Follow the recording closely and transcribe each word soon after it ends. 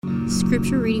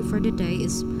scripture reading for the day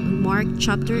is Mark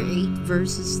chapter 8,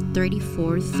 verses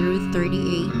 34 through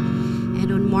 38,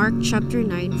 and on Mark chapter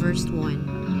 9, verse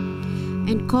 1.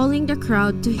 And calling the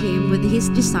crowd to him with his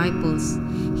disciples,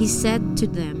 he said to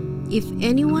them, "If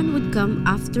anyone would come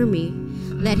after me,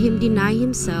 let him deny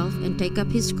himself and take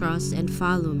up his cross and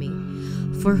follow me.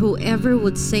 For whoever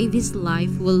would save his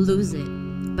life will lose it,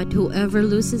 but whoever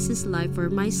loses his life for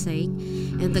my sake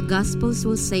and the gospel's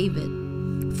will save it.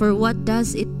 For what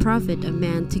does it profit a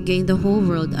man to gain the whole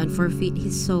world and forfeit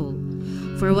his soul?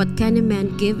 For what can a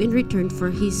man give in return for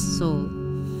his soul?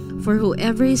 For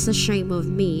whoever is ashamed of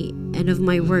me and of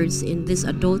my words in this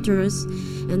adulterous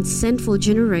and sinful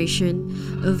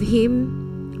generation, of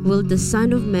him will the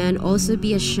Son of Man also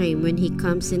be ashamed when he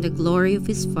comes in the glory of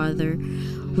his Father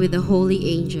with the holy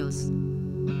angels."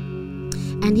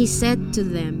 And he said to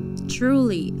them,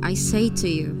 "Truly I say to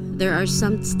you, there are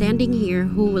some standing here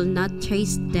who will not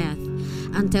taste death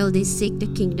until they seek the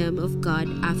kingdom of God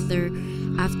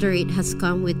after it has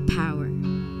come with power."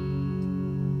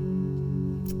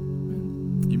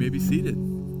 You may be seated.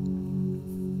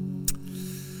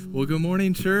 Well, good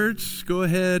morning, church. Go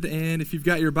ahead and if you've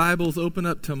got your Bibles, open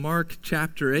up to Mark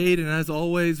chapter 8. And as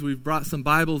always, we've brought some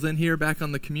Bibles in here back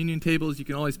on the communion tables. You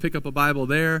can always pick up a Bible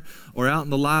there or out in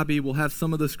the lobby. We'll have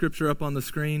some of the scripture up on the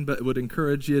screen, but would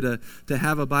encourage you to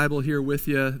have a Bible here with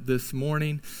you this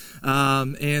morning.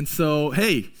 And so,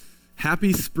 hey,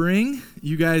 happy spring.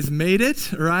 You guys made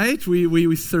it, right?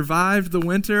 We survived the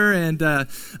winter, and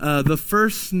the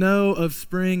first snow of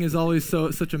spring is always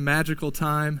such a magical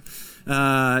time.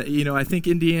 I think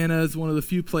Indiana is one of the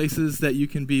few places that you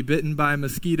can be bitten by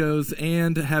mosquitoes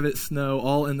and have it snow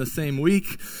all in the same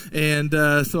week. And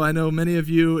so I know many of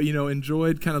you,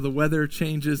 enjoyed kind of the weather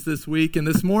changes this week. And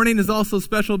this morning is also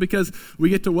special because we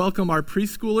get to welcome our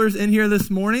preschoolers in here this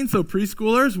morning. So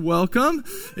preschoolers, welcome.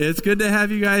 It's good to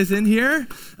have you guys in here.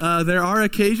 There are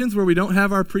occasions where we don't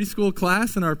have our preschool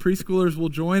class and our preschoolers will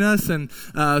join us. And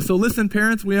so listen,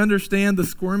 parents, we understand the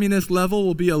squirminess level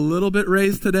will be a little bit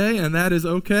raised today, and that is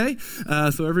okay.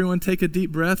 So everyone take a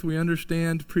deep breath. We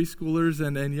understand preschoolers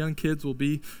and young kids will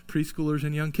be preschoolers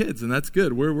and young kids, and that's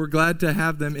good. We're glad to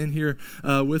have them in here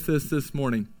with us this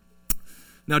morning.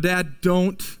 Now, Dad,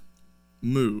 don't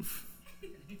move.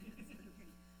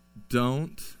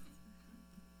 Don't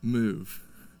move.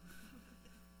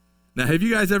 Now, have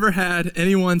you guys ever had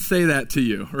anyone say that to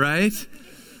you, right?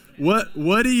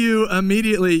 What do you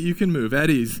immediately, you can move at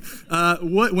ease.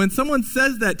 When someone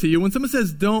says that to you, when someone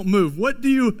says don't move, what do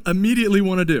you immediately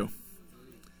want to do?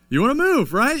 You want to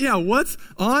move, right? Yeah, what's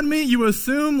on me? You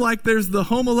assume like there's the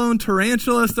Home Alone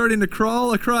tarantula starting to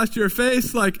crawl across your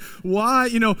face. Like, why?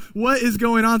 What is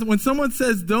going on? When someone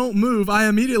says don't move, I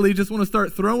immediately just want to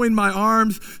start throwing my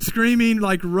arms, screaming,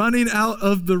 like running out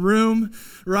of the room,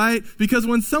 right? Because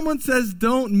when someone says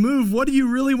don't move, what do you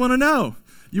really want to know?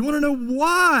 You want to know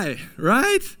why,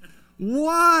 right?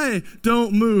 Why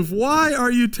don't move? Why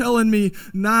are you telling me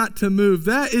not to move?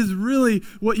 That is really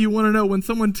what you want to know. When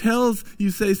someone tells you,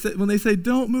 when they say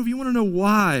don't move, you want to know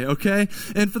why, okay?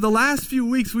 And for the last few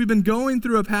weeks, we've been going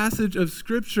through a passage of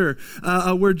Scripture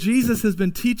where Jesus has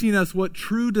been teaching us what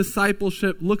true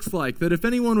discipleship looks like. That if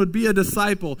anyone would be a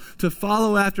disciple to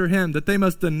follow after him, that they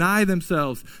must deny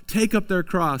themselves, take up their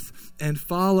cross, and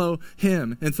follow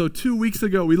him. And so 2 weeks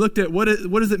ago, we looked at what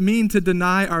does it mean to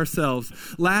deny ourselves.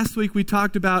 Last week, we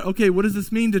talked about, okay, what does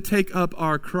this mean to take up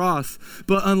our cross?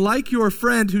 But unlike your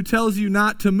friend who tells you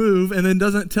not to move and then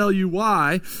doesn't tell you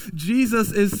why,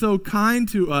 Jesus is so kind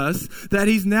to us that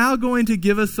he's now going to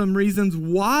give us some reasons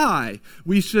why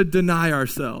we should deny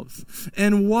ourselves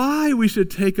and why we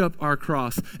should take up our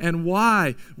cross and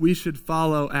why we should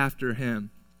follow after him.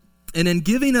 And in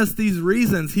giving us these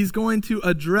reasons, he's going to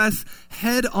address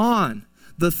head on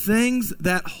the things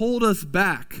that hold us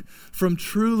back from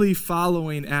truly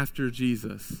following after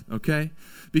Jesus, okay?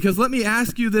 Because let me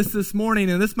ask you this morning,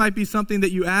 and this might be something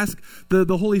that you ask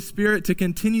the Holy Spirit to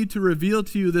continue to reveal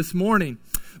to you this morning,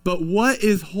 but what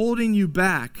is holding you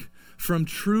back from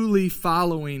truly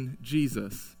following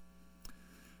Jesus?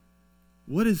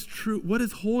 What is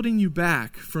holding you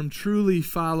back from truly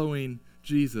following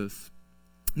Jesus?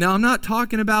 Now, I'm not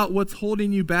talking about what's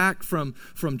holding you back from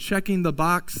checking the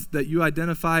box that you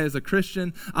identify as a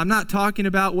Christian. I'm not talking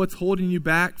about what's holding you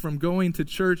back from going to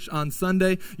church on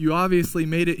Sunday. You obviously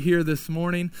made it here this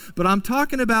morning. But I'm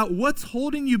talking about what's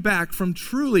holding you back from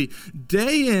truly,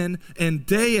 day in and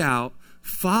day out,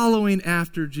 following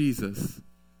after Jesus.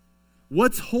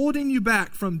 What's holding you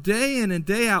back from day in and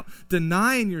day out,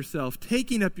 denying yourself,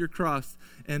 taking up your cross,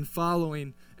 and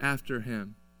following after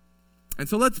him? And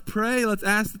so let's pray. Let's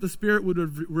ask that the Spirit would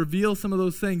reveal some of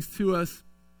those things to us.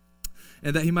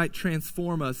 and that he might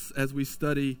transform us as we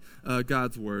study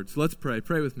God's word. So let's pray.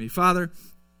 Pray with me. Father,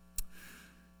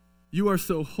 you are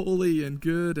so holy and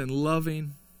good and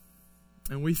loving,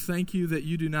 and we thank you that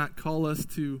you do not call us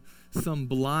to some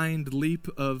blind leap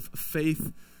of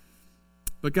faith.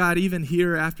 But God, even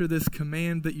here after this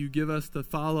command that you give us to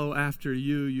follow after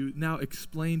you, you now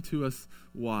explain to us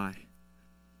why.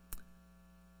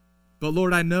 But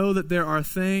Lord, I know that there are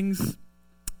things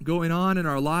going on in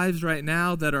our lives right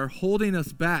now that are holding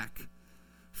us back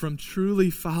from truly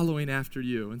following after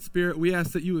you. And Spirit, we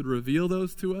ask that you would reveal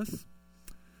those to us,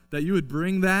 that you would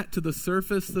bring that to the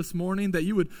surface this morning, that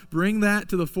you would bring that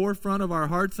to the forefront of our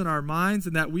hearts and our minds,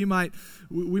 and that we might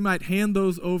hand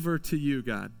those over to you,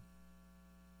 God.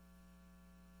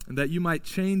 And that you might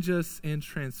change us and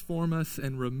transform us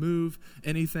and remove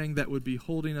anything that would be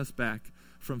holding us back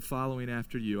from following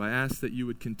after you. I ask that you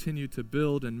would continue to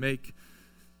build and make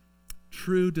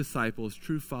true disciples,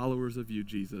 true followers of you,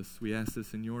 Jesus. We ask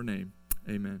this in your name.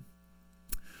 Amen.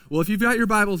 Well, if you've got your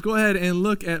Bibles, go ahead and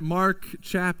look at Mark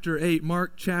chapter 8.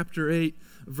 Mark chapter 8,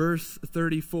 verse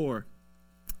 34.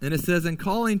 And it says, and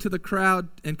calling the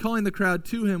crowd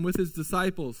to him with his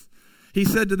disciples, he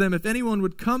said to them, if anyone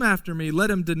would come after me, let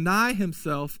him deny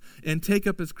himself and take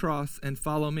up his cross and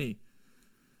follow me.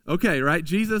 Okay, right?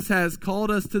 Jesus has called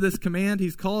us to this command.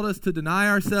 He's called us to deny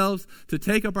ourselves, to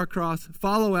take up our cross,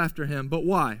 follow after him. But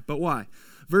why?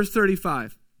 Verse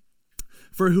 35.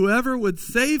 For whoever would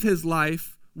save his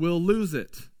life will lose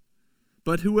it.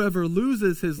 But whoever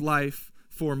loses his life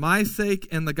for my sake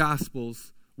and the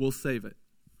gospel's will save it.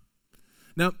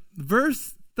 Now,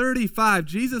 verse 35,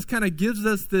 Jesus kind of gives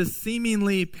us this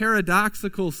seemingly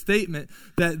paradoxical statement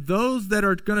that those that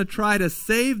are going to try to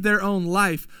save their own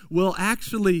life will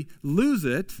actually lose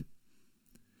it,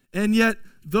 and yet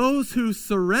those who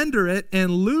surrender it and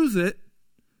lose it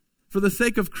for the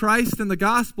sake of Christ and the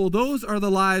gospel, those are the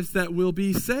lives that will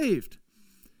be saved.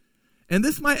 And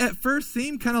this might at first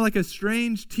seem kind of like a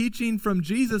strange teaching from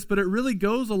Jesus, but it really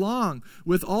goes along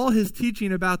with all his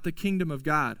teaching about the kingdom of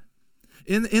God.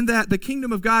 In that the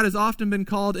kingdom of God has often been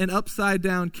called an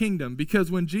upside-down kingdom, because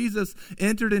when Jesus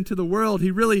entered into the world, he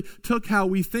really took how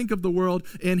we think of the world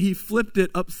and he flipped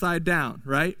it upside down,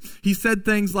 right? He said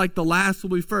things like the last will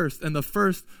be first and the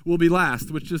first will be last,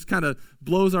 which just kind of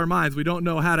blows our minds. We don't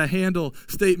know how to handle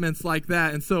statements like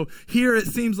that. And so here it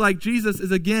seems like Jesus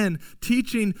is again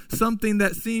teaching something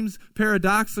that seems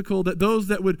paradoxical, that those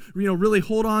that would really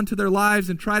hold on to their lives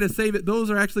and try to save it, those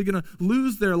are actually going to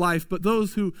lose their life. But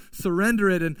those who surrender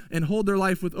it and hold their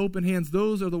life with open hands,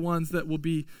 those are the ones that will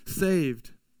be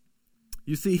saved.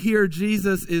 You see, here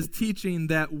Jesus is teaching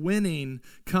that winning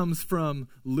comes from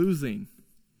losing,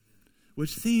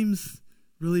 which seems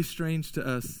really strange to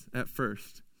us at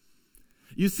first.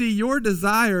 You see, your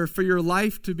desire for your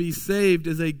life to be saved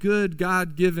is a good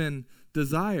God-given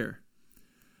desire.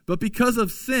 But because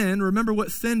of sin, remember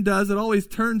what sin does, it always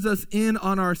turns us in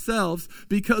on ourselves.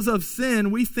 Because of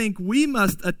sin, we think we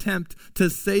must attempt to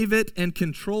save it and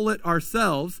control it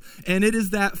ourselves. And it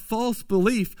is that false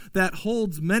belief that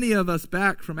holds many of us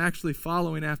back from actually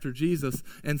following after Jesus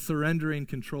and surrendering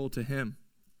control to him.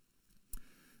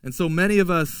 And so many of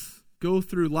us go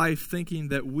through life thinking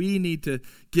that we need to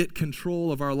get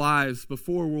control of our lives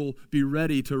before we'll be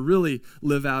ready to really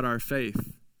live out our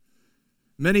faith.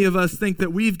 Many of us think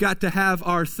that we've got to have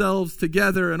ourselves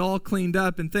together and all cleaned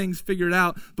up and things figured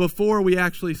out before we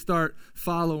actually start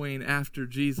following after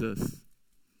Jesus.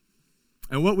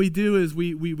 And what we do is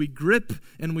we grip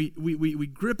and we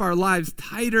grip our lives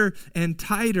tighter and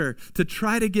tighter to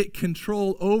try to get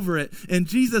control over it. And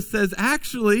Jesus says,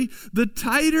 actually, the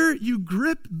tighter you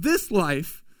grip this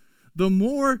life, the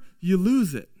more you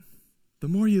lose it. The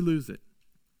more you lose it.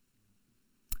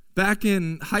 Back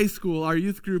in high school, our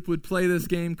youth group would play this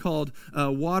game called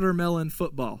watermelon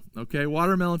football. Okay,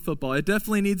 watermelon football. It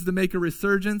definitely needs to make a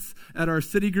resurgence at our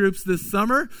city groups this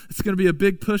summer. It's going to be a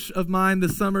big push of mine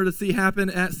this summer to see happen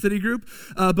at city group.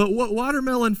 But what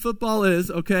watermelon football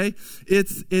is, okay,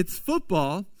 it's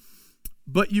football,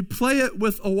 but you play it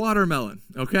with a watermelon,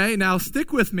 okay? Now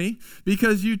stick with me,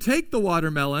 because you take the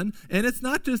watermelon, and it's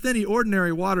not just any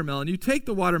ordinary watermelon. You take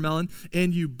the watermelon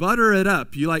and you butter it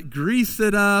up. You grease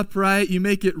it up, right? You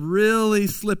make it really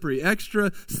slippery,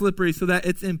 extra slippery, so that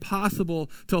it's impossible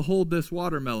to hold this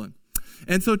watermelon.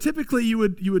 And so typically you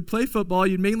would play football.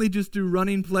 You'd mainly just do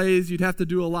running plays. You'd have to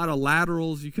do a lot of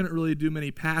laterals. You couldn't really do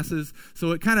many passes.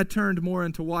 So it kind of turned more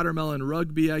into watermelon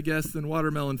rugby, I guess, than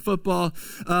watermelon football.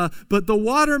 But the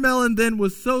watermelon then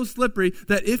was so slippery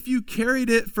that if you carried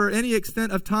it for any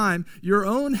extent of time, your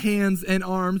own hands and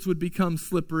arms would become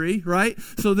slippery, right?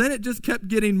 So then it just kept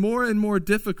getting more and more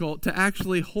difficult to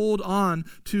actually hold on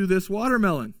to this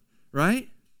watermelon, right?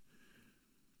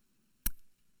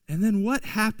 And then what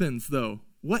happens, though?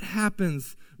 What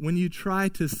happens when you try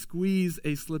to squeeze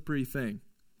a slippery thing?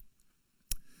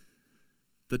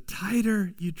 The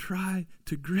tighter you try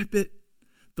to grip it,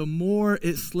 the more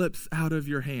it slips out of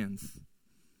your hands.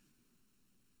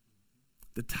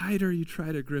 The tighter you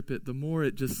try to grip it, the more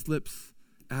it just slips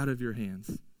out of your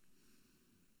hands.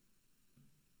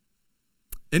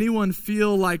 Anyone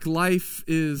feel like life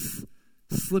is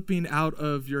slipping out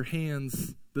of your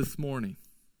hands this morning?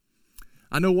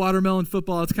 I know watermelon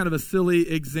football is kind of a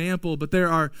silly example, but there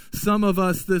are some of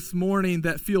us this morning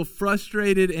that feel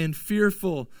frustrated and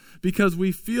fearful because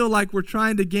we feel like we're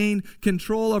trying to gain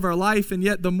control of our life, and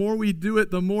yet the more we do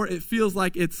it, the more it feels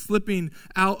like it's slipping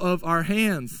out of our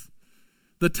hands.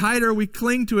 The tighter we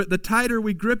cling to it, the tighter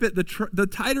we grip it, the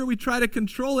tighter we try to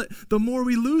control it, the more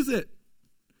we lose it.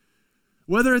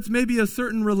 Whether it's maybe a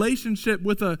certain relationship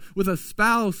with a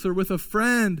spouse or with a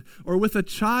friend or with a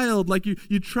child, like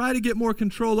you try to get more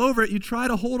control over it, you try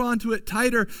to hold on to it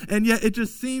tighter, and yet it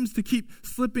just seems to keep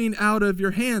slipping out of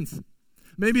your hands.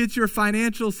 Maybe it's your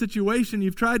financial situation.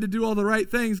 You've tried to do all the right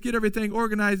things, get everything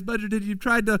organized, budgeted. You've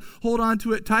tried to hold on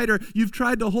to it tighter. You've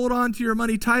tried to hold on to your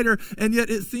money tighter, and yet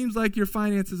it seems like your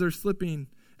finances are slipping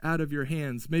out of your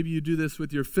hands. Maybe you do this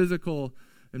with your physical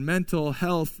and mental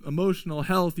health, emotional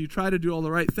health. You try to do all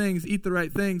the right things, eat the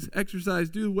right things, exercise,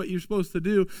 do what you're supposed to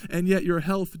do, and yet your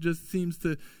health just seems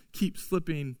to keep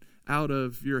slipping out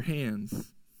of your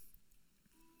hands.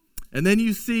 And then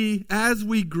you see, as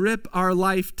we grip our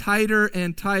life tighter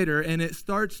and tighter, and it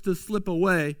starts to slip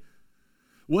away,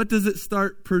 what does it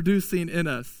start producing in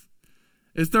us?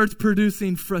 It starts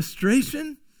producing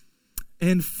frustration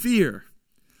and fear.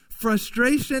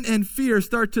 Frustration and fear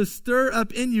start to stir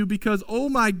up in you because, oh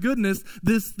my goodness,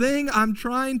 this thing I'm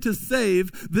trying to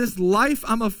save, this life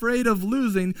I'm afraid of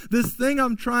losing, this thing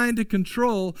I'm trying to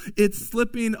control, it's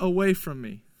slipping away from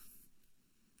me.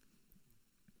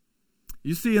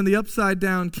 You see, in the upside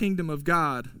down kingdom of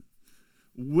God,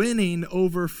 winning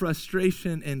over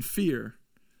frustration and fear,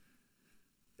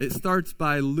 it starts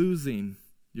by losing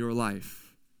your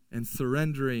life and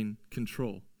surrendering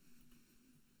control.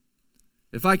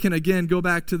 If I can again go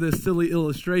back to this silly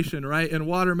illustration, right? In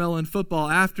watermelon football,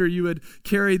 after you had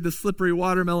carried the slippery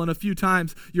watermelon a few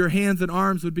times, your hands and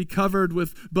arms would be covered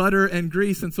with butter and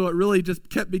grease, and so it really just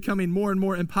kept becoming more and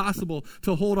more impossible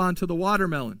to hold on to the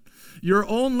watermelon. Your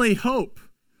only hope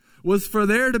was for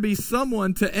there to be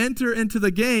someone to enter into the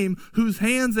game whose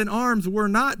hands and arms were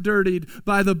not dirtied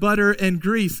by the butter and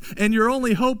grease. And your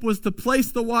only hope was to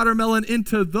place the watermelon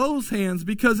into those hands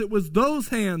because it was those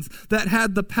hands that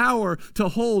had the power to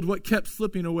hold what kept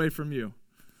slipping away from you.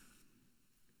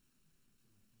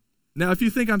 Now, if you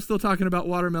think I'm still talking about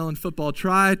watermelon football,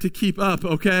 try to keep up,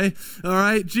 okay? All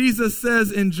right? Jesus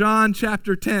says in John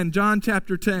chapter 10,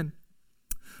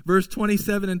 verse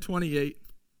 27 and 28,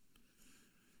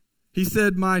 he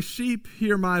said, "My sheep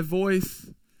hear my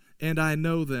voice, and I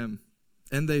know them,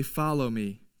 and they follow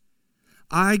me.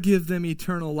 I give them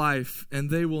eternal life, and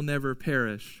they will never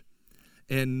perish,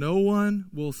 and no one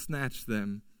will snatch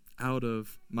them out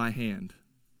of my hand."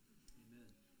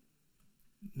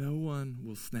 No one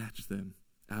will snatch them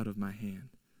out of my hand.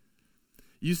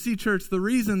 You see, church, the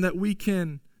reason that we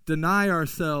can deny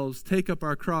ourselves, take up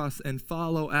our cross, and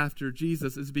follow after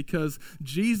Jesus is because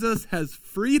Jesus has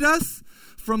freed us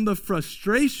from the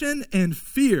frustration and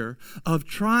fear of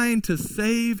trying to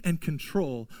save and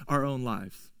control our own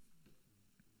lives.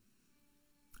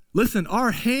 Listen,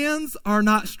 our hands are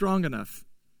not strong enough.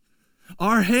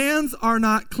 Our hands are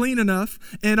not clean enough,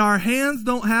 and our hands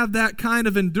don't have that kind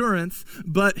of endurance,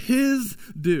 but His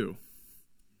do.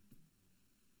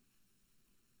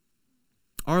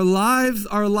 Our lives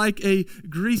are like a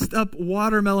greased up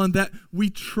watermelon that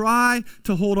we try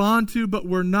to hold on to, but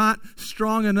we're not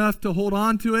strong enough to hold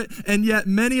on to it. And yet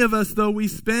many of us, though, we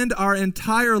spend our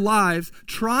entire lives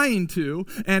trying to,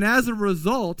 and as a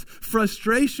result,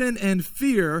 frustration and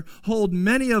fear hold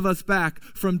many of us back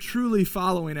from truly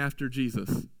following after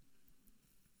Jesus.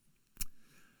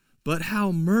 But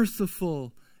how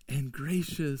merciful and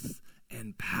gracious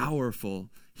and powerful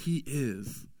He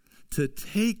is to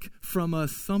take from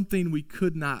us something we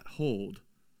could not hold,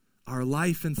 our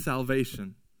life and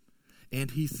salvation.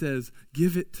 And He says,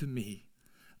 "Give it to me.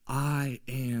 I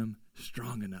am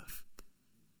strong enough.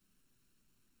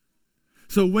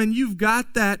 So when you've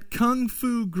got that kung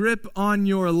fu grip on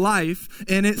your life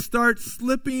and it starts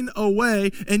slipping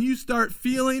away and you start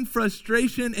feeling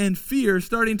frustration and fear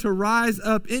starting to rise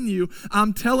up in you,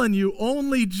 I'm telling you,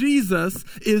 only Jesus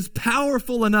is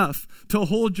powerful enough to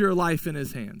hold your life in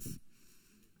his hands.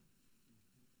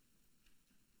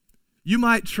 You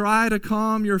might try to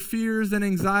calm your fears and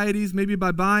anxieties, maybe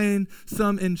by buying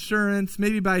some insurance,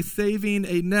 maybe by saving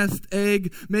a nest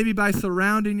egg, maybe by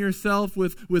surrounding yourself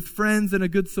with friends and a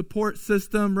good support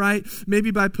system, right?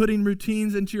 Maybe by putting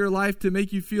routines into your life to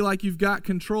make you feel like you've got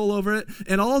control over it.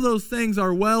 And all those things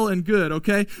are well and good,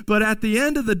 okay? But at the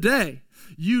end of the day,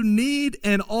 you need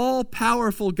an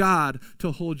all-powerful God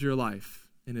to hold your life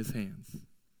in his hands.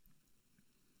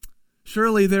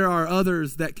 Surely there are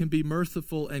others that can be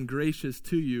merciful and gracious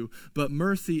to you, but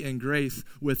mercy and grace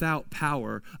without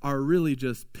power are really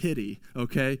just pity,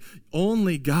 okay?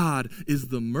 Only God is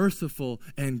the merciful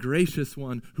and gracious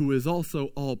one who is also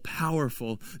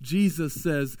all-powerful. Jesus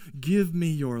says, give me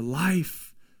your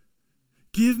life.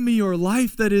 Give me your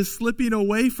life that is slipping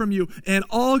away from you, and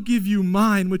I'll give you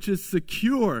mine, which is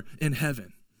secure in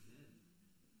heaven.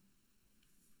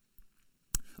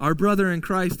 Our brother in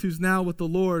Christ, who's now with the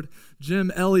Lord,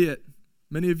 Jim Elliot,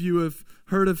 many of you have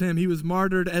heard of him. He was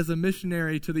martyred as a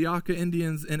missionary to the Auca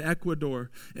Indians in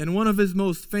Ecuador. And one of his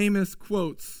most famous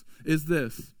quotes is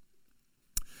this.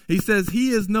 He says, he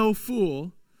is no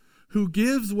fool who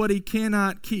gives what he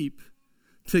cannot keep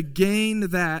to gain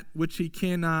that which he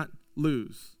cannot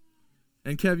lose.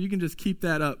 And Kev, you can just keep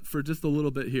that up for just a little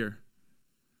bit here.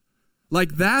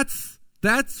 Like that's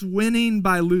winning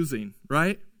by losing,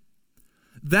 right?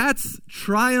 That's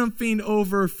triumphing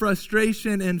over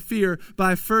frustration and fear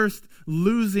by first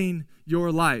losing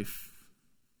your life.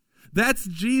 That's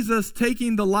Jesus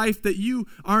taking the life that you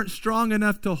aren't strong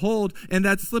enough to hold and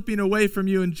that's slipping away from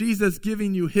you, and Jesus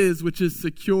giving you his, which is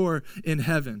secure in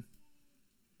heaven.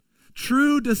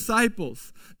 True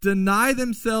disciples deny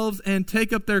themselves and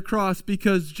take up their cross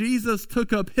because Jesus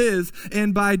took up his,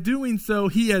 and by doing so,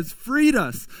 he has freed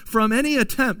us from any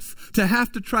attempts to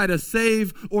have to try to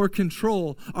save or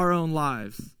control our own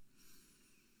lives.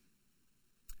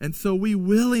 And so we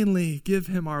willingly give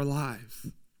him our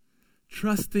lives,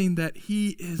 trusting that he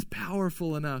is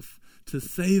powerful enough to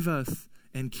save us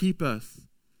and keep us.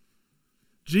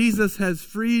 Jesus has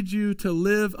freed you to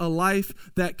live a life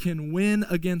that can win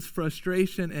against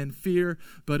frustration and fear,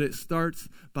 but it starts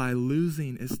by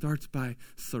losing. It starts by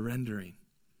surrendering.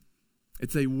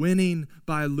 It's a winning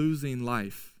by losing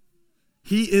life.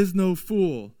 He is no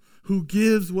fool who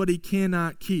gives what he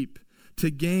cannot keep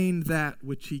to gain that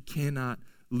which he cannot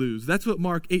lose. That's what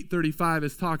Mark 8:35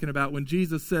 is talking about when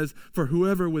Jesus says, for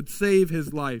whoever would save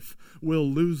his life will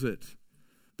lose it.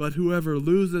 But whoever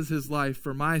loses his life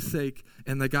for my sake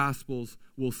and the gospel's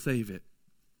will save it.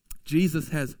 Jesus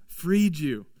has freed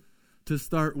you to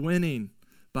start winning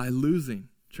by losing,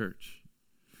 church.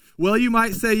 Well, you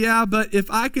might say, yeah, but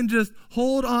if I can just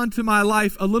hold on to my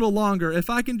life a little longer, if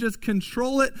I can just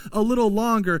control it a little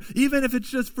longer, even if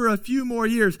it's just for a few more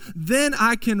years, then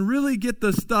I can really get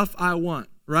the stuff I want,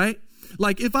 right?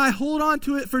 Like if I hold on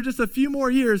to it for just a few more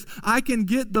years, I can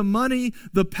get the money,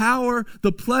 the power,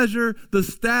 the pleasure, the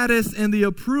status, and the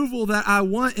approval that I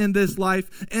want in this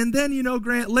life. And then,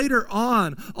 Grant, later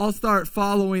on, I'll start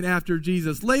following after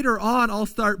Jesus. Later on, I'll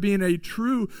start being a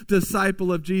true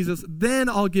disciple of Jesus. Then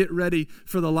I'll get ready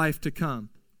for the life to come.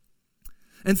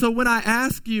 And so when I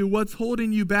ask you what's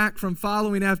holding you back from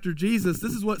following after Jesus,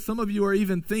 this is what some of you are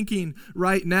even thinking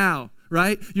right now.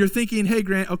 Right? You're thinking, hey,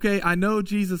 Grant, okay, I know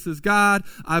Jesus is God.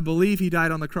 I believe he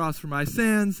died on the cross for my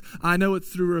sins. I know it's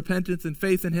through repentance and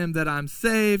faith in him that I'm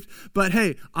saved. But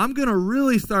hey, I'm going to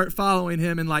really start following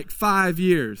him in like 5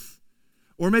 years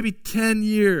or maybe 10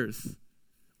 years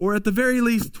or at the very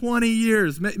least 20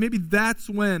 years. Maybe that's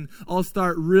when I'll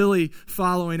start really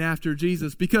following after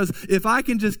Jesus. Because if I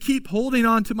can just keep holding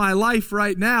on to my life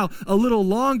right now a little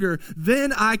longer,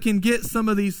 then I can get some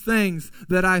of these things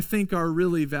that I think are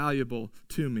really valuable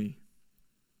to me.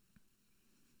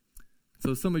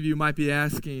 So some of you might be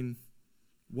asking,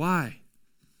 why?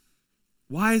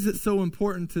 Why is it so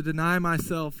important to deny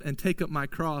myself and take up my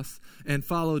cross and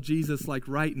follow Jesus like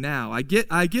right now? I get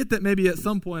that maybe at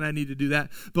some point I need to do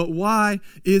that, but why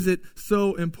is it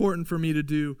so important for me to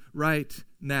do right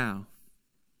now?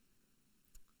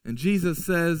 And Jesus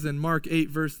says in Mark 8,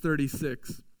 verse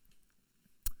 36,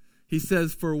 he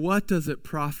says, for what does it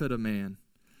profit a man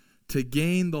to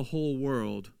gain the whole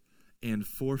world and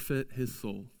forfeit his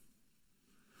soul?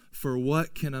 For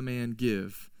what can a man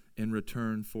give in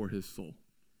return for his soul?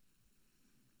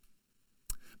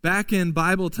 Back in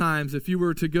Bible times, if you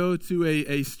were to go to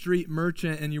a street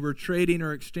merchant and you were trading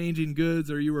or exchanging goods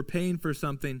or you were paying for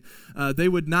something, they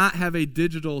would not have a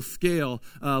digital scale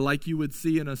like you would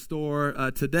see in a store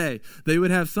today. They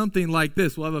would have something like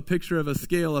this. We'll have a picture of a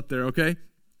scale up there, okay?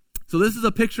 So this is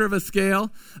a picture of a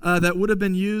scale that would have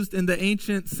been used in the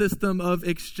ancient system of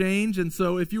exchange. And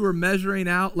so if you were measuring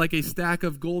out like a stack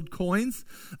of gold coins,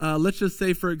 let's just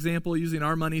say, for example, using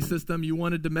our money system, you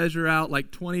wanted to measure out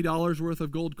like $20 worth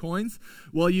of gold coins.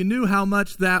 Well, you knew how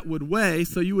much that would weigh,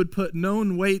 so you would put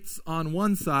known weights on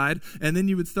one side, and then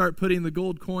you would start putting the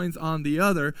gold coins on the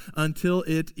other until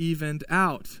it evened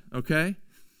out, okay?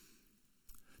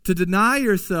 To deny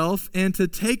yourself and to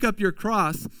take up your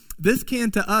cross, this can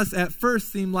to us at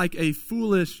first seem like a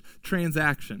foolish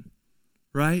transaction,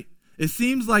 right? It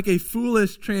seems like a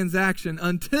foolish transaction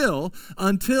until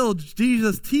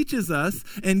Jesus teaches us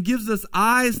and gives us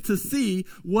eyes to see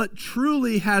what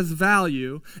truly has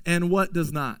value and what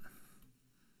does not.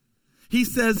 He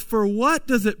says, "For what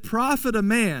does it profit a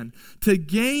man to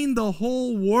gain the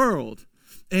whole world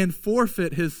and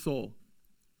forfeit his soul?"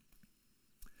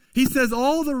 He says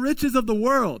all the riches of the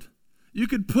world you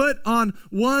could put on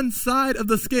one side of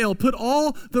the scale. Put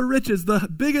all the riches, the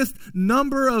biggest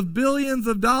number of billions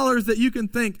of dollars that you can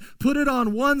think, put it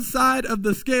on one side of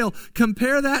the scale.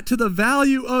 Compare that to the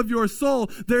value of your soul.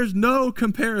 There's no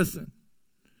comparison.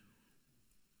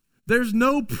 There's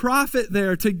no profit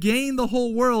there to gain the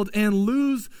whole world and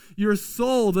lose your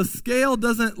soul. The scale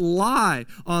doesn't lie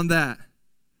on that.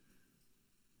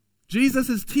 Jesus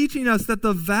is teaching us that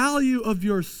the value of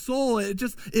your soul,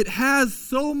 it has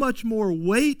so much more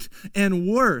weight and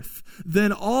worth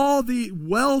than all the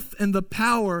wealth and the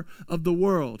power of the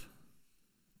world.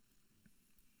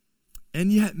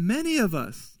 And yet many of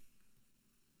us,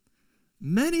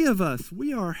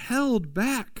 we are held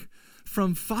back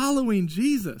from following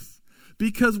Jesus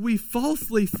because we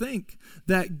falsely think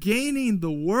that gaining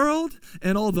the world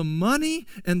and all the money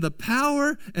and the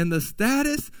power and the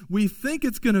status, we think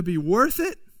it's going to be worth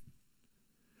it.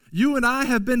 You and I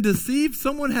have been deceived.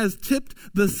 Someone has tipped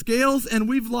the scales and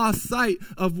we've lost sight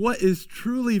of what is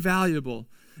truly valuable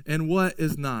and what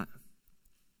is not.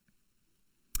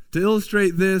 To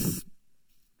illustrate this,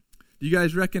 you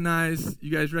guys recognize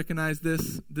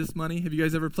this money? Have you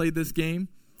guys ever played this game?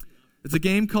 It's a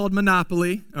game called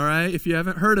Monopoly, all right? If you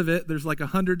haven't heard of it, there's like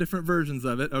 100 different versions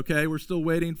of it, okay? We're still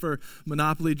waiting for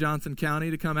Monopoly Johnson County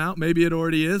to come out. Maybe it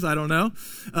already is, I don't know.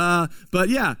 But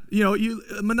yeah,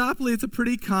 Monopoly, it's a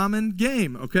pretty common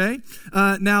game, okay?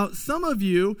 Now, some of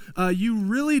you, you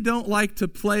really don't like to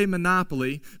play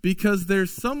Monopoly because there's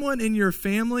someone in your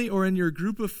family or in your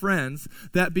group of friends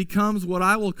that becomes what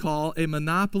I will call a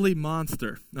Monopoly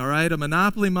monster, all right? A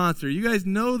Monopoly monster. You guys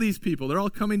know these people. They're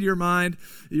all coming to your mind.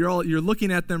 You're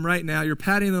looking at them right now. You're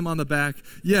patting them on the back.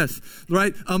 Yes,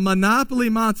 right? A Monopoly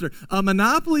monster. A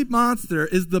Monopoly monster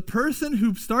is the person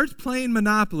who starts playing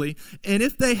Monopoly, and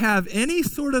if they have any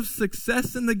sort of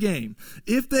success in the game,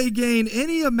 if they gain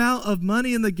any amount of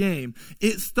money in the game,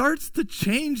 it starts to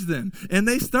change them, and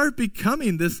they start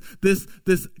becoming this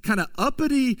kind of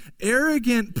uppity,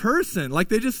 arrogant person. Like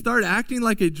they just start acting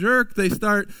like a jerk. They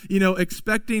start,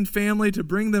 expecting family to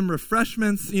bring them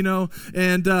refreshments,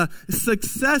 and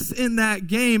success in that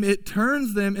game, it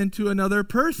turns them into another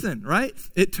person, right?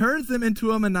 It turns them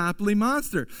into a Monopoly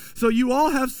monster. So you all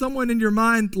have someone in your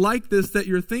mind like this that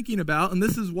you're thinking about, and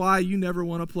this is why you never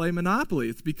want to play Monopoly.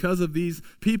 It's because of these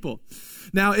people.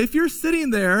 Now, if you're sitting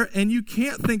there and you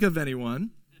can't think of anyone,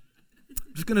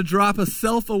 I'm just going to drop a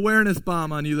self-awareness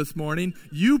bomb on you this morning.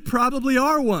 You probably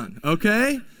are one,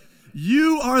 okay?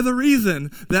 You are the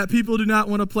reason that people do not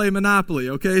want to play Monopoly,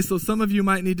 okay? So some of you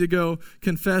might need to go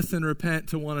confess and repent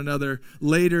to one another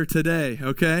later today,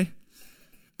 okay?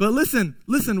 But listen,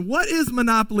 what is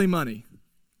Monopoly money?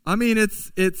 I mean,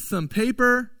 it's some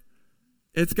paper.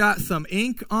 It's got some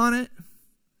ink on it.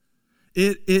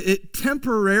 It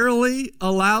temporarily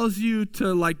allows you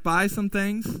to buy some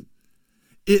things.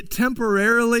 It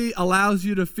temporarily allows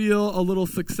you to feel a little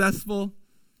successful.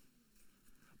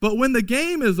 But when the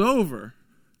game is over,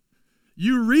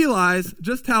 you realize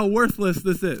just how worthless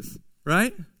this is,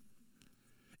 right?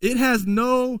 It has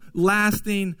no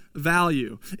lasting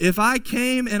value. If I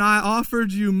came and I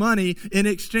offered you money in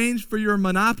exchange for your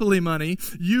Monopoly money,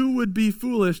 you would be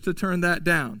foolish to turn that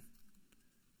down,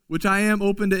 which I am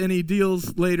open to any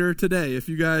deals later today if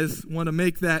you guys want to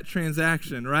make that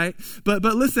transaction, right? But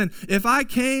listen, if I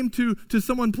came to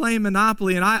someone playing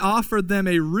Monopoly and I offered them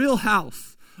a real house,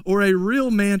 or a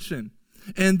real mansion,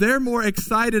 and they're more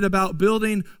excited about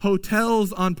building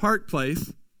hotels on Park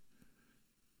Place,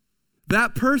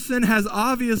 that person has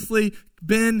obviously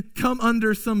come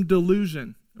under some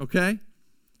delusion, okay?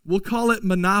 We'll call it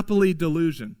monopoly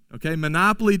delusion, okay?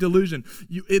 Monopoly delusion.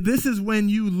 This is when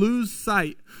you lose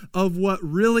sight of what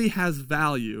really has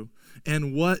value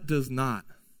and what does not.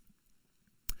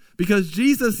 Because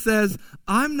Jesus says,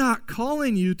 I'm not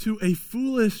calling you to a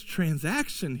foolish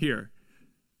transaction here.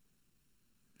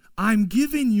 I'm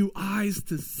giving you eyes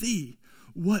to see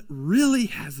what really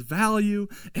has value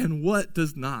and what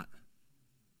does not.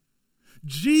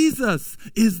 Jesus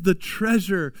is the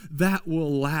treasure that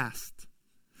will last.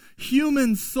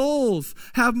 Human souls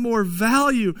have more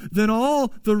value than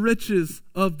all the riches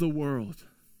of the world.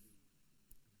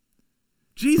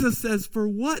 Jesus says, for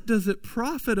what does it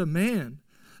profit a man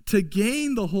to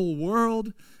gain the whole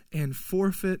world and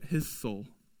forfeit his soul?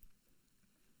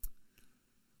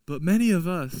 But many of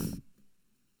us,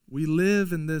 we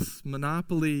live in this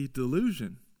monopoly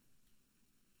delusion.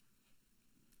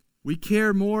 We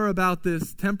care more about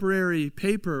this temporary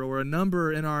paper or a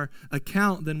number in our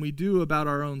account than we do about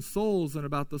our own souls and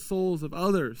about the souls of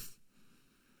others.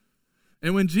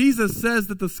 And when Jesus says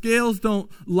that the scales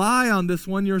don't lie on this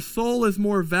one, your soul is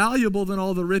more valuable than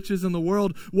all the riches in the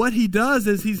world, what he does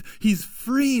is he's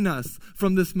freeing us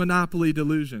from this monopoly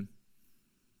delusion.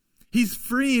 He's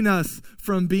freeing us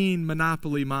from being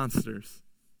monopoly monsters.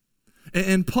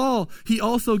 And Paul, he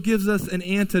also gives us an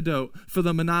antidote for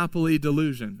the monopoly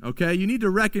delusion, okay? You need to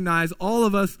recognize all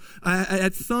of us,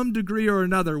 at some degree or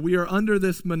another, we are under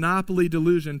this monopoly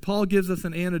delusion. Paul gives us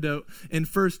an antidote in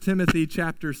 1 Timothy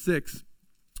chapter 6,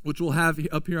 which we'll have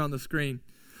up here on the screen.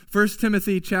 1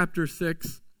 Timothy chapter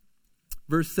 6,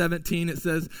 verse 17, it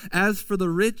says, as for the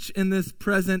rich in this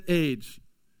present age,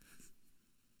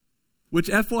 which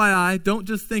FYI, don't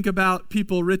just think about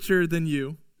people richer than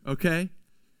you, okay?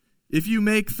 If you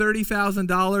make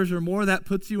 $30,000 or more, that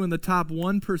puts you in the top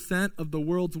 1% of the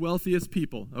world's wealthiest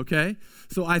people, okay?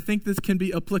 So I think this can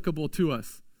be applicable to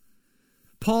us.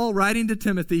 Paul, writing to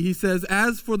Timothy, he says,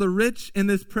 as for the rich in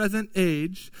this present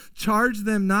age, charge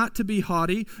them not to be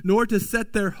haughty, nor to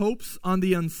set their hopes on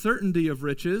the uncertainty of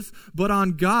riches, but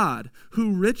on God,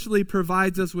 who richly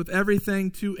provides us with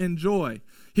everything to enjoy.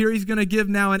 Here he's going to give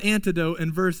now an antidote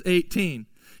in verse 18.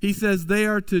 He says, they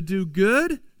are to do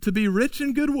good, to be rich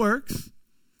in good works,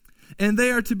 and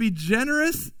they are to be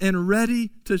generous and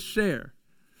ready to share,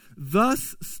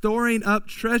 thus storing up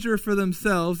treasure for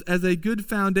themselves as a good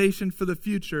foundation for the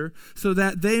future, so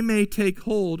that they may take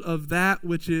hold of that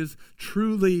which is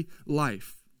truly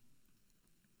life.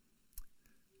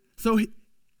 So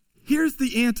here's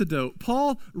the antidote.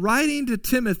 Paul writing to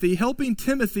Timothy, helping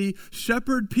Timothy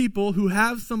shepherd people who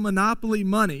have some monopoly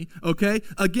money, okay?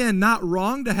 Again, not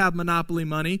wrong to have monopoly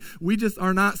money. We just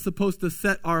are not supposed to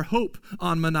set our hope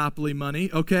on monopoly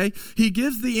money, okay? He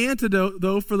gives the antidote,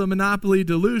 though, for the monopoly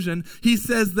delusion. He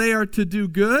says they are to do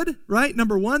good, right?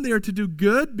 Number one, they are to do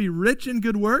good, be rich in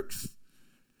good works.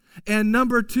 And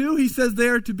number two, he says they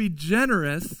are to be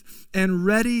generous and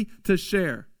ready to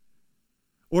share.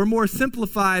 Or more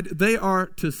simplified, they are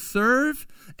to serve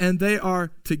and they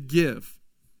are to give.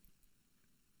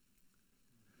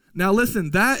 Now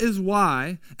listen, that is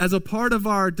why, as a part of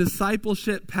our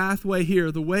discipleship pathway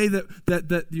here, the way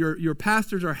that your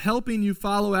pastors are helping you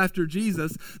follow after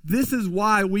Jesus, this is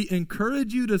why we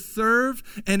encourage you to serve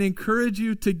and encourage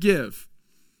you to give.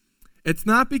 It's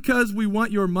not because we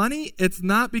want your money. It's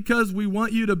not because we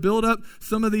want you to build up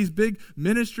some of these big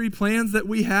ministry plans that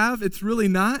we have. It's really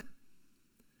not.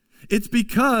 It's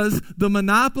because the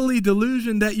monopoly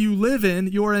delusion that you live in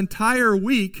your entire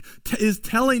week is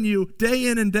telling you day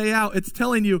in and day out, it's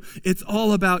telling you it's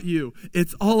all about you.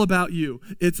 It's all about you.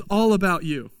 It's all about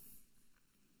you.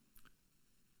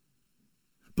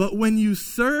 But when you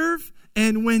serve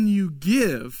and when you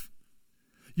give,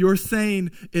 you're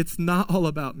saying it's not all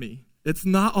about me. It's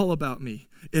not all about me.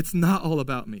 It's not all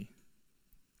about me.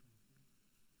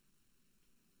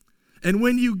 And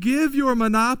when you give your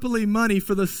monopoly money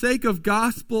for the sake of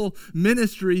gospel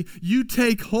ministry, you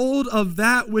take hold of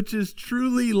that which is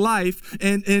truly life.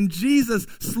 And Jesus,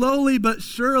 slowly but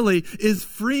surely, is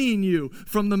freeing you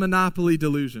from the monopoly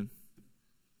delusion.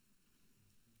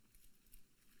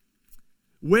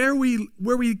 Where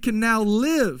we can now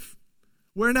live,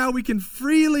 where now we can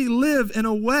freely live in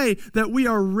a way that we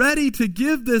are ready to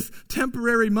give this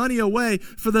temporary money away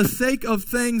for the sake of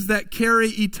things that carry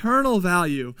eternal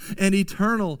value and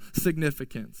eternal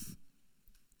significance.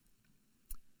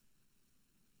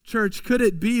 Church, could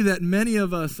it be that many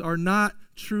of us are not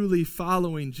truly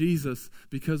following Jesus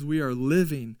because we are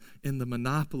living in the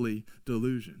monopoly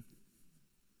delusion?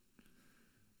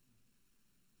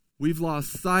 We've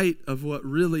lost sight of what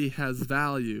really has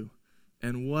value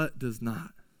and what does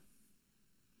not.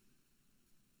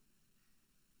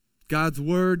 God's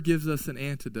word gives us an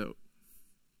antidote.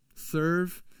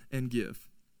 Serve and give.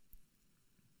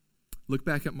 Look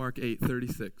back at Mark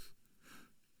 8:36.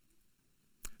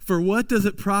 For what does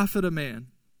it profit a man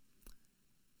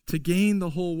to gain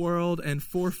the whole world and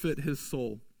forfeit his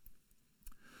soul?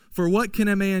 For what can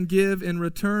a man give in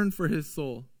return for his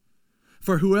soul?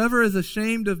 For whoever is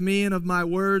ashamed of me and of my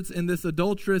words in this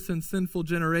adulterous and sinful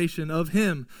generation, of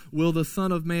him will the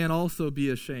Son of Man also be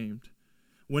ashamed,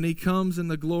 when he comes in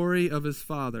the glory of his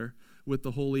Father with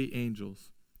the holy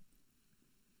angels.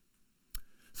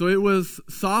 So it was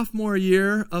sophomore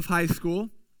year of high school,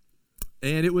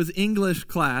 and it was English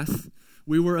class.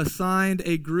 We were assigned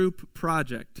a group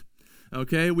project.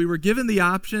 Okay, we were given the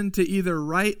option to either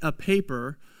write a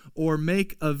paper or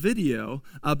make a video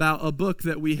about a book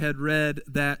that we had read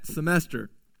that semester.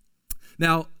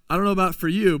 Now, I don't know about for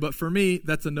you, but for me,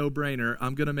 that's a no-brainer.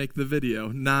 I'm going to make the video,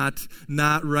 not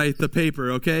write the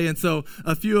paper, okay? And so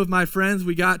a few of my friends,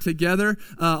 we got together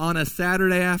on a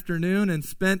Saturday afternoon and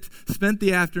spent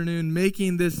the afternoon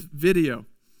making this video.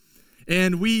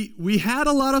 And we had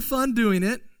a lot of fun doing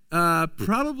it.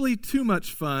 Probably too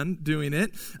much fun doing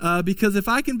it, because if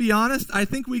I can be honest, I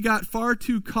think we got far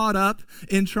too caught up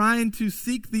in trying to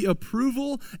seek the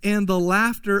approval and the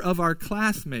laughter of our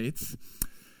classmates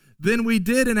than we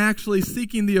did in actually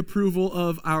seeking the approval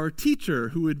of our teacher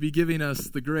who would be giving us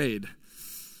the grade.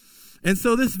 And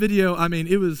so this video, I mean,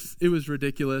 it was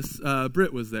ridiculous.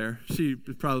 Britt was there. She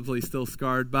was probably still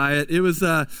scarred by it. It was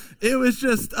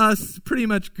just us pretty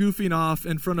much goofing off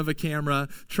in front of a camera,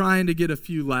 trying to get a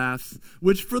few laughs,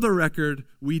 which for the record,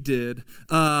 we did.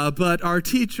 But our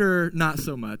teacher, not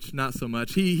so much.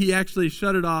 He actually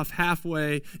shut it off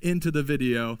halfway into the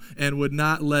video and would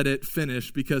not let it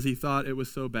finish because he thought it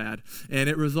was so bad. And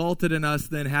it resulted in us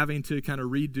then having to kind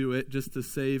of redo it just to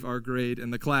save our grade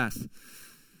in the class.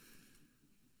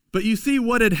 But you see,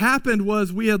 what had happened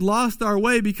was we had lost our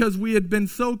way because we had been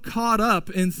so caught up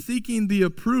in seeking the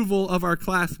approval of our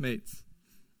classmates.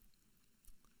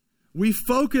 We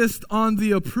focused on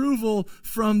the approval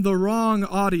from the wrong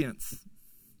audience.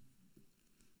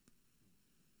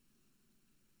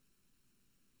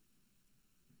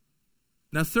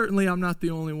 Now, certainly I'm not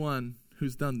the only one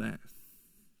who's done that.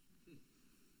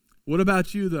 What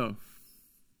about you, though?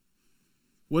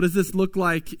 What does this look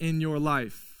like in your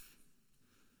life?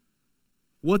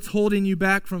 What's holding you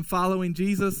back from following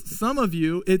Jesus? Some of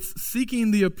you, it's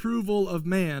seeking the approval of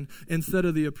man instead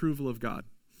of the approval of God.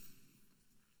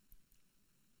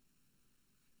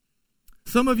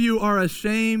 Some of you are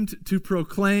ashamed to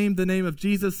proclaim the name of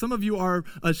Jesus. Some of you are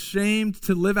ashamed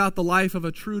to live out the life of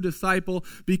a true disciple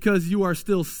because you are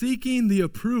still seeking the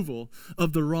approval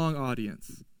of the wrong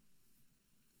audience.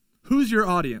 Who's your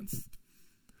audience?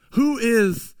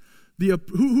 Whose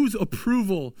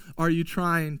approval are you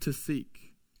trying to seek?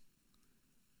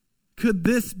 Could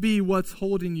this be what's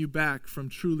holding you back from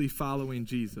truly following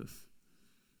Jesus?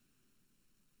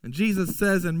 And Jesus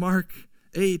says in Mark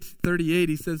 8:38,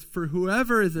 he says, "For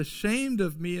whoever is ashamed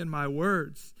of me and my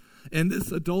words in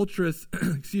this adulterous,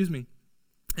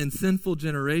 and sinful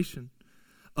generation,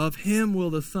 of him will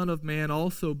the Son of Man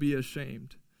also be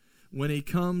ashamed when he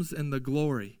comes in the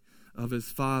glory of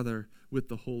his Father with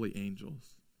the holy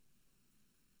angels."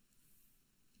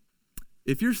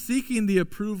 If you're seeking the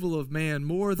approval of man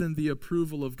more than the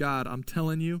approval of God, I'm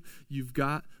telling you, you've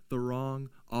got the wrong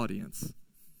audience.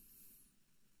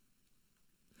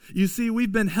 You see,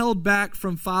 we've been held back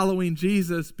from following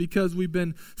Jesus because we've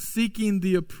been seeking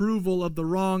the approval of the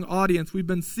wrong audience. We've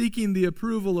been seeking the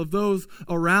approval of those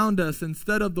around us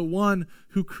instead of the one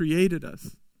who created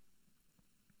us.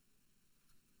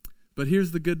 But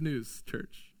here's the good news,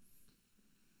 church.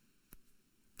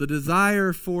 The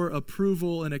desire for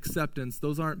approval and acceptance,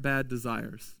 those aren't bad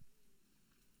desires.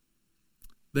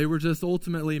 They were just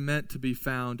ultimately meant to be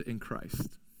found in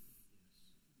Christ.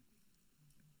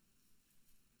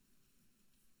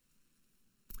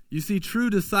 You see,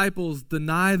 true disciples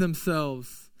deny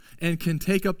themselves and can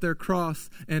take up their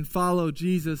cross and follow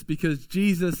Jesus because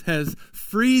Jesus has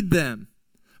freed them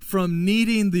from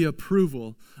needing the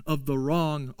approval of the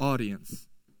wrong audience.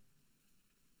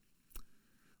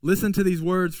 Listen to these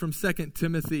words from 2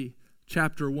 Timothy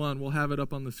chapter 1. We'll have it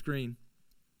up on the screen.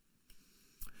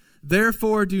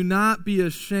 "Therefore, do not be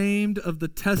ashamed of the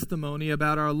testimony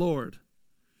about our Lord,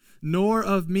 nor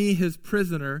of me, his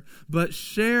prisoner, but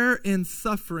share in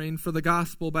suffering for the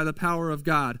gospel by the power of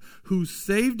God, who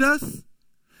saved us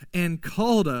and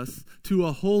called us to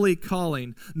a holy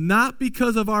calling, not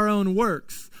because of our own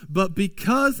works, but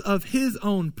because of his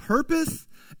own purpose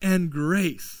and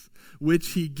grace, which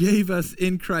he gave us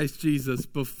in Christ Jesus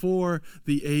before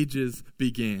the ages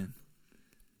began."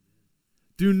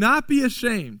 Do not be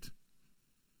ashamed.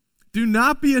 Do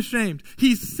not be ashamed.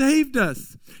 He saved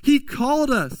us. He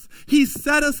called us. He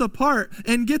set us apart.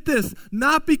 And get this,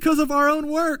 not because of our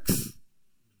own works,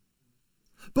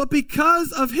 but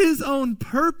because of his own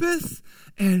purpose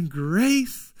and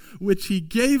grace, which he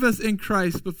gave us in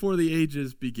Christ before the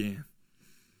ages began.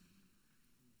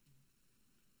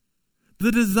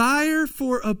 The desire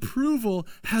for approval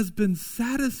has been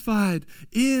satisfied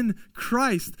in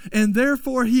Christ, and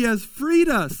therefore he has freed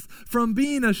us from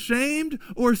being ashamed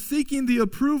or seeking the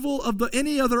approval of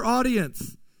any other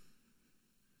audience.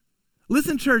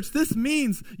 Listen, church, this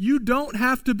means you don't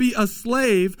have to be a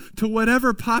slave to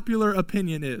whatever popular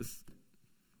opinion is.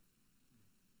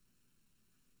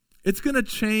 It's going to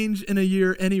change in a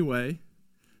year anyway.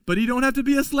 But you don't have to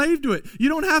be a slave to it. You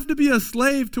don't have to be a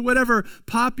slave to whatever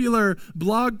popular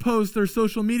blog posts or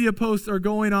social media posts are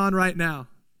going on right now.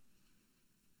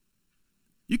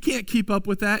 You can't keep up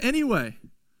with that anyway.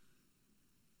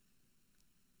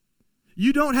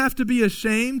 You don't have to be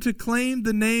ashamed to claim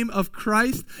the name of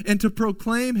Christ and to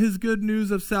proclaim his good news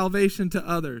of salvation to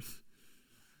others.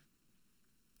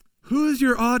 Who is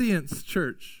your audience,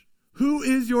 church? Who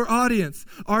is your audience?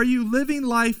 Are you living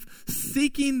life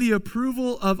seeking the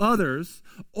approval of others,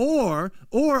 or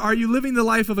are you living the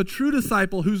life of a true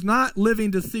disciple who's not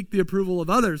living to seek the approval of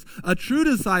others? A true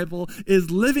disciple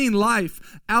is living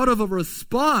life out of a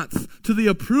response to the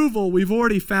approval we've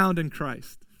already found in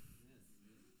Christ.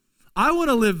 I want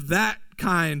to live that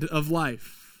kind of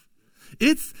life.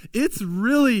 It's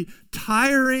really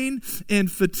tiring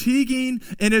and fatiguing,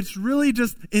 and it's really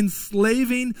just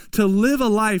enslaving to live a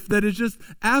life that is just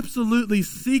absolutely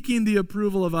seeking the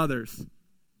approval of others.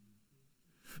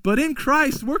 But in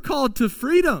Christ, we're called to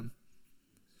freedom.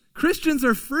 Christians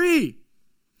are free.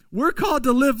 We're called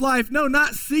to live life, no,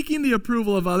 not seeking the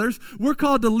approval of others. We're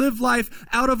called to live life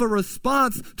out of a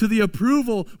response to the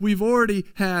approval we've already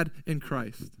had in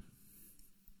Christ.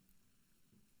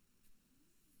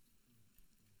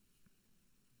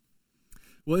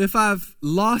 Well, if I've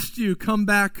lost you, come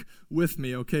back with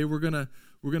me, okay? We're gonna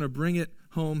bring it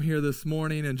home here this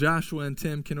morning, and Joshua and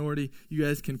Tim you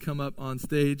guys can come up on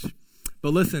stage.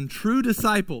 But listen, true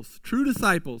disciples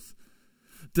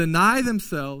deny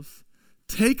themselves,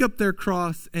 take up their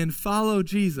cross, and follow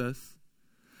Jesus,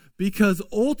 because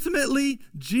ultimately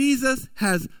Jesus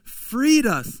has freed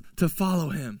us to follow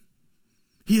him.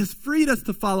 He has freed us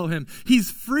to follow him.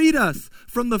 He's freed us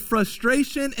from the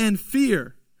frustration and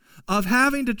fear of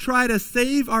having to try to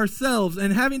save ourselves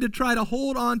and having to try to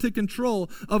hold on to control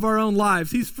of our own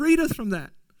lives. He's freed us from that.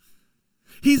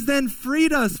 He's then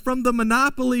freed us from the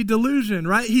monopoly delusion,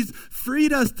 right? He's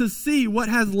freed us to see what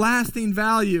has lasting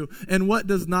value and what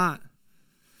does not.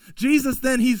 Jesus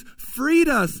then, he's freed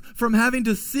us from having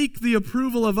to seek the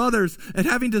approval of others and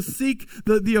having to seek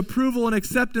the approval and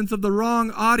acceptance of the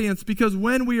wrong audience, because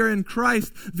when we are in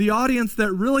Christ, the audience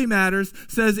that really matters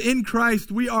says, in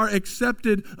Christ we are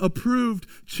accepted, approved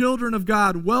children of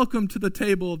God. Welcome to the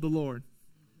table of the Lord.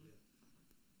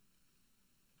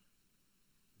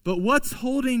 But what's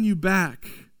holding you back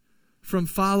from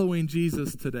following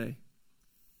Jesus today?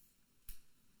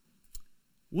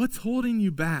 What's holding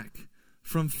you back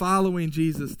from following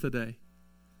Jesus today?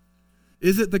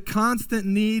 Is it the constant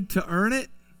need to earn it?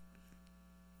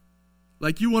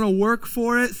 Like you want to work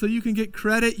for it so you can get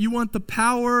credit? You want the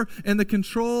power and the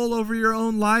control over your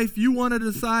own life? You want to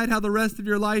decide how the rest of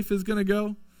your life is going to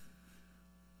go?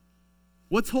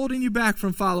 What's holding you back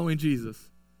from following Jesus?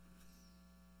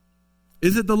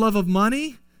 Is it the love of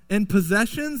money and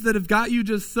possessions that have got you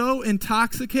just so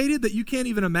intoxicated that you can't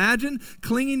even imagine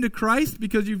clinging to Christ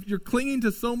because you're clinging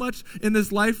to so much in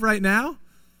this life right now?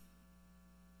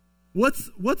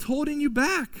 What's holding you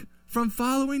back from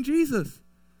following Jesus?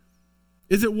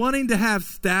 Is it wanting to have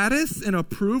status and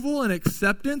approval and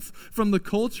acceptance from the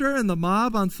culture and the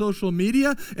mob on social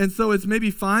media? And so it's maybe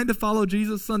fine to follow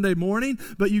Jesus Sunday morning,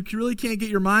 but you really can't get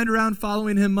your mind around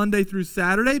following him Monday through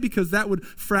Saturday because that would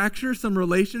fracture some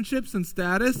relationships and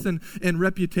status and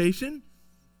reputation?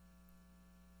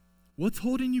 What's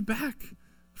holding you back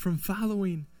from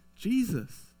following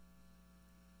Jesus?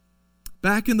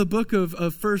 Back in the book of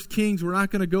 1 Kings, we're not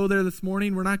going to go there this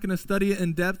morning. We're not going to study it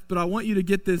in depth, but I want you to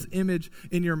get this image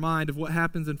in your mind of what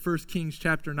happens in 1 Kings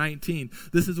chapter 19.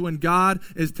 This is when God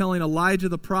is telling Elijah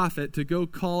the prophet to go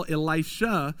call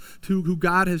Elisha, who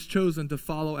God has chosen to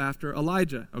follow after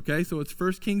Elijah. Okay, so it's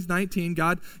 1 Kings 19.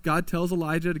 God tells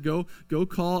Elijah to go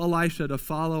call Elisha to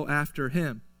follow after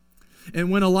him.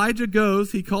 And when Elijah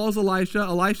goes, he calls Elisha.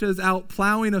 Elisha is out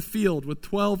plowing a field with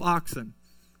 12 oxen.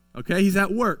 Okay, he's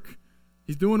at work.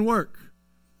 He's doing work.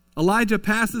 Elijah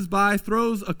passes by,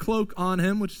 throws a cloak on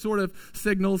him, which sort of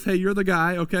signals, hey, you're the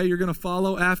guy, okay? You're going to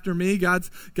follow after me.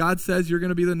 God says you're going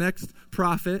to be the next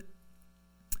prophet.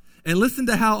 And listen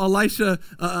to how Elisha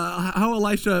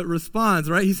responds,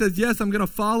 right? He says, yes, I'm going to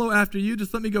follow after you.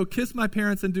 Just let me go kiss my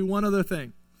parents and do one other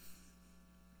thing.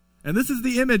 And this is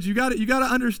the image. You got to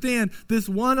understand this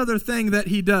one other thing that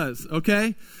he does,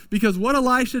 okay? Because what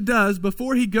Elisha does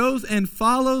before he goes and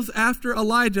follows after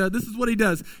Elijah, this is what he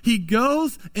does. He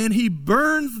goes and he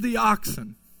burns the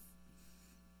oxen.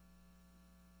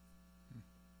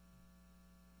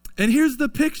 And here's the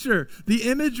picture, the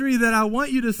imagery that I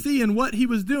want you to see in what he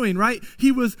was doing, right?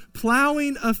 He was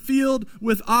plowing a field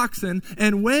with oxen,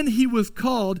 and when he was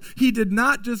called, he did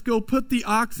not just go put the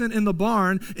oxen in the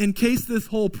barn in case this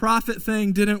whole prophet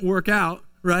thing didn't work out,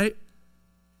 right?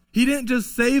 He didn't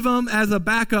just save them as a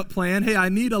backup plan. Hey, I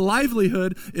need a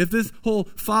livelihood if this whole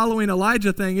following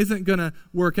Elijah thing isn't going to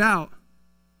work out.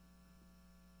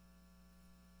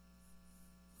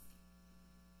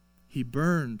 He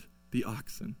burned the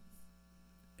oxen,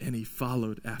 and he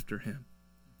followed after him.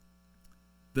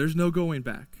 There's no going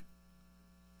back.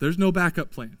 There's no backup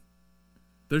plan.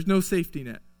 There's no safety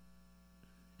net.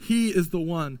 He is the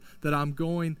one that I'm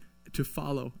going to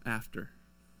follow after.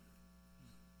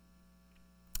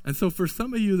 And so for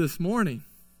some of you this morning,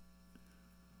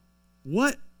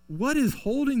 what is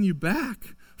holding you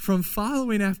back from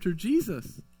following after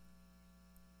Jesus?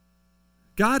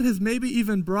 God has maybe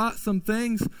even brought some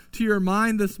things to your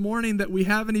mind this morning that we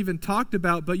haven't even talked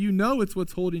about, but you know it's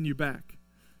what's holding you back.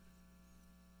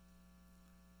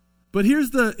 But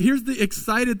here's the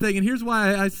excited thing, and here's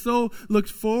why I so looked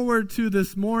forward to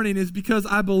this morning, is because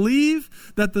I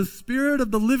believe that the Spirit of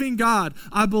the living God,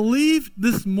 I believe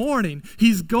this morning,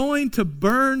 He's going to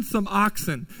burn some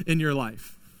oxen in your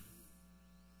life.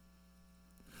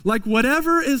 Like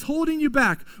whatever is holding you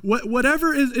back,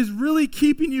 whatever is really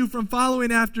keeping you from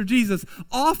following after Jesus,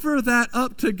 offer that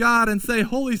up to God and say,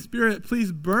 Holy Spirit,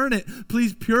 please burn it.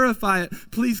 Please purify it.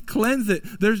 Please cleanse it.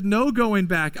 There's no going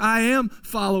back. I am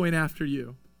following after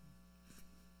you.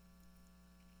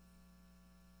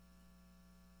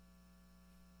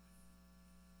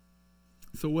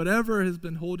 So whatever has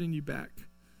been holding you back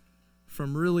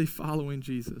from really following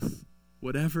Jesus,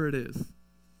 whatever it is,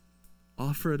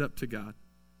 offer it up to God.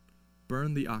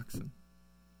 Burn the oxen.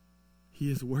 He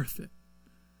is worth it.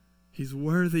 He's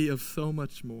worthy of so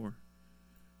much more.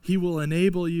 He will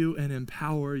enable you and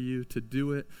empower you to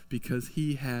do it because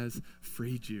He has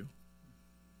freed you.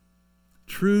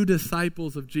 True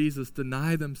disciples of Jesus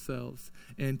deny themselves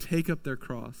and take up their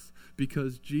cross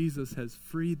because Jesus has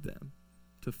freed them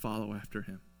to follow after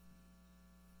Him.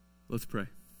 Let's pray.